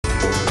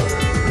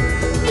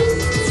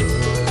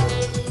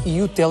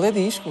vi o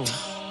teledisco.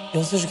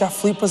 Eles a jogar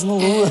flipas na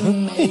lua.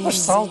 E aos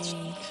saltos.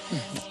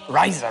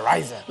 Riza.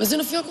 Mas eu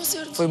não fui ao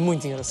concerto. Foi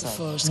muito engraçado.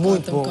 Foste,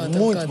 muito conta-me, bom, conta-me,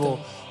 muito bom.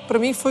 conta-me. Para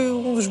mim foi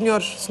um dos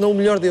melhores, se não o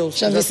melhor deles.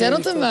 Já me disseram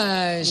tinha visto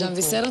também, já me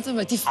Muito disseram bom.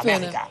 também. Tive pena.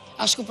 América.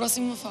 Acho que o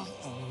próximo não falo.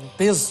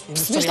 Peso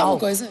Percebeste industrial. alguma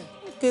coisa?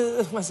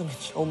 Mais ou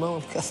menos. Alemão, um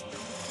bocado.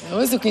 Não,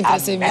 mas o que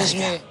interessa América.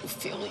 mesmo é o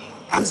feeling.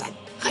 Rammstein.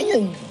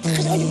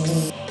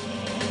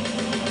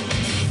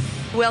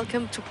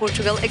 Welcome to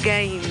Portugal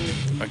again.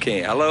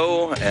 Okay,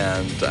 hello,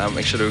 and I'm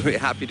actually really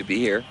happy to be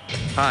here.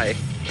 Hi.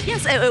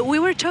 Yes, we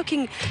were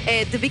talking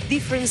the big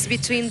difference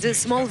between the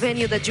small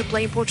venue that you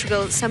play in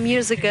Portugal some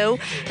years ago,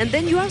 and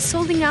then you are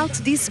solding out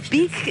this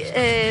big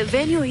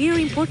venue here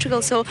in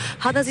Portugal. So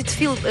how does it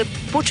feel?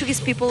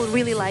 Portuguese people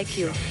really like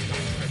you.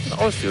 It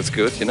always feels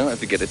good, you know,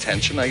 if you get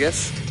attention, I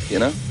guess. You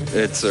know,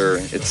 it's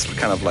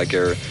kind of like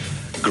a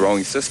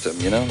growing system,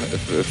 you know.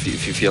 If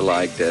you feel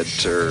like that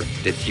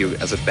you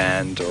as a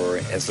band or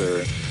as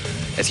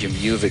your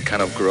music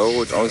kind of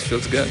grow, it always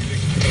feels good.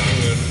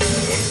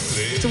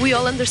 So we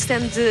all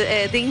understand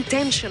the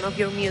intention of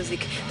your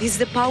music. This is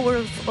the power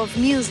of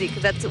music,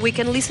 that we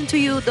can listen to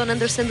you, don't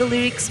understand the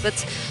lyrics,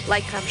 but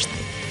like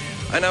Rammstein.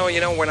 I know, you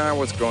know, when I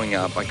was growing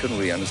up, I couldn't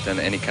really understand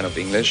any kind of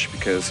English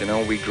because, you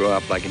know, we grew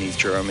up like in East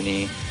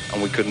Germany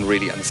and we couldn't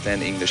really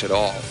understand English at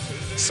all.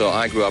 So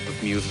I grew up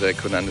with music that I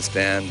couldn't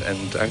understand,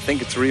 and I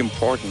think it's really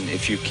important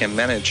if you can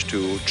manage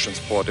to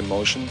transport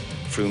emotion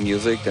through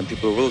music, then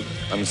people will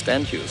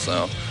understand you.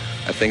 So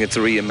I think it's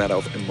really a matter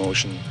of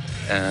emotion,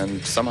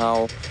 and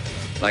somehow,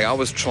 like I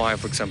always try,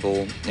 for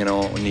example, you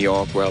know, in New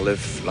York where I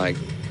live, like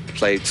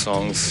played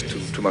songs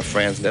to my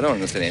friends. They don't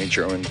understand any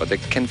German, but they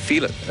can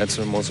feel it. That's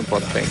the most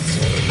important thing.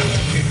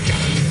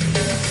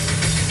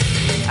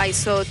 I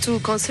saw 2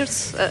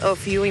 concerts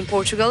of you in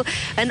Portugal,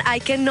 and I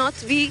cannot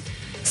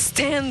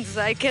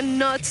I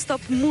cannot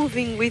stop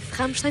moving with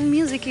Rammstein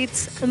music.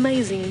 It's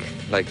amazing.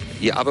 Like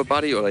your upper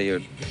body or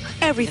your...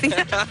 Everything.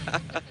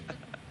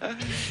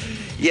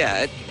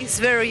 Yeah, It's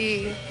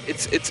very...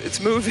 It's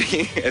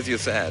moving, as you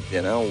said.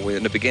 You know,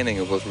 in the beginning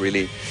it was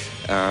really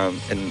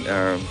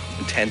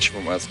intention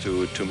from us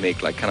to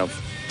make like kind of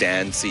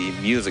dancey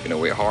music in a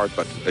way, hard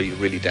but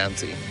really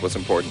dancey was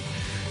important.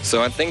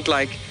 So I think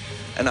like,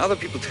 and other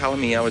people tell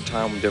me every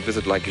time they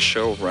visit like a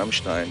show of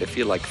Rammstein, they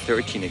feel like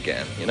 13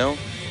 again. You know,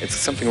 it's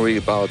something really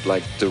about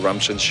like the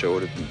Rammstein show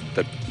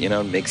that you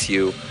know makes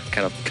you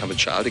kind of become a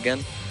child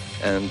again,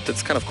 and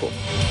that's kind of cool.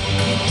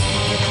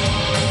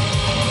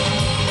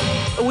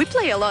 We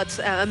play a lot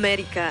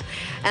America,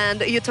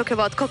 and you talk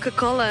about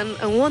Coca-Cola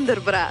and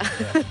Wonderbra.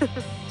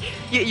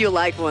 Yeah. you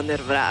like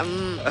Wonderbra.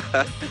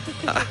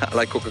 I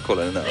like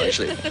Coca-Cola now,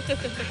 actually.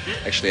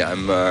 Actually,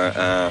 I'm.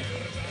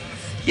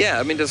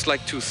 Yeah, I mean, there's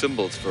like 2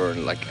 symbols for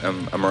like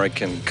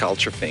American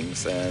culture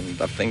things,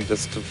 and I think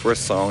that's the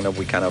first song that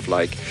we kind of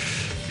like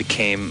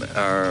became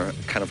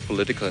kind of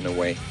political in a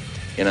way.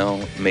 You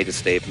know, made a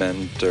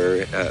statement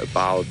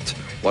about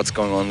what's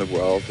going on in the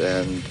world,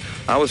 and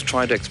I was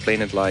trying to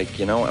explain it like,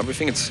 you know,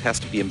 everything has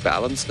to be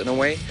imbalanced in a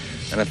way,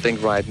 and I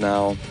think right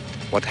now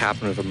what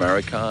happened with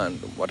America and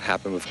what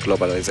happened with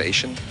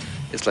globalization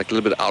is like a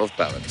little bit out of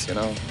balance, you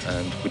know,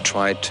 and we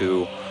tried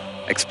to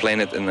explain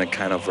it in a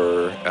kind of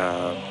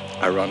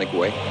ironic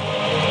way.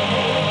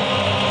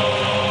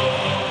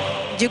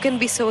 You can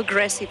be so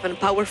aggressive and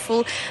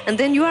powerful, and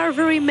then you are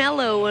very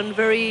mellow and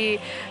very,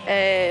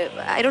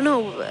 I don't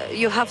know,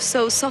 you have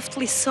so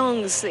softly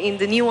songs in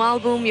the new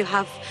album, you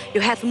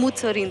had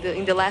Mutter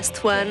in the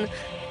last one.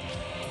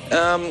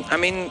 I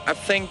mean, I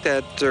think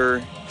that,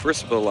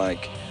 first of all,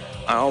 like,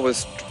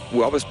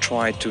 we always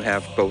try to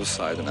have both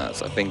sides in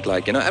us. I think,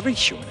 like, you know, every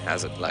human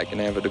has it, like, you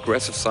know, have an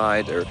aggressive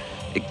side or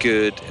a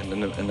good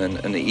and then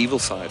an evil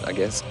side, I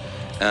guess.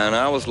 And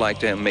I always like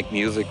to make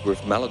music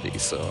with melody,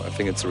 so I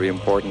think it's really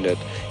important that,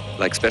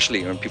 like,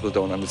 especially when people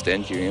don't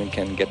understand you, you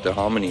can get the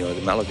harmony or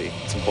the melody.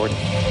 It's important.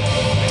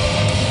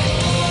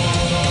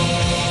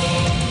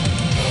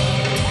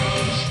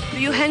 Do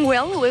you hang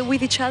well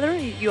with each other?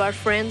 You are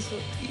friends?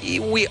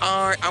 We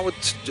are. I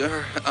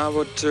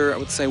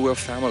would say we're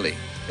family.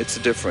 It's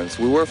a difference.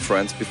 We were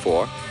friends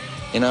before,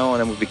 you know,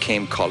 and then we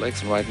became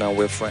colleagues, and right now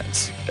we're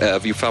friends.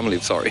 We're family.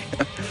 Sorry,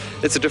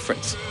 it's a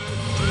difference.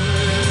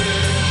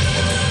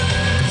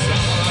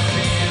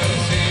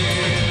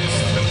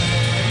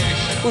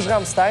 Os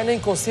Rammstein em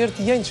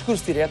concerto e em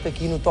discurso direto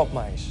aqui no Top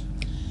Mais.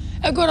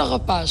 Agora o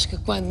rapaz que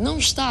quando não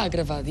está a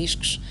gravar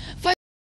discos vai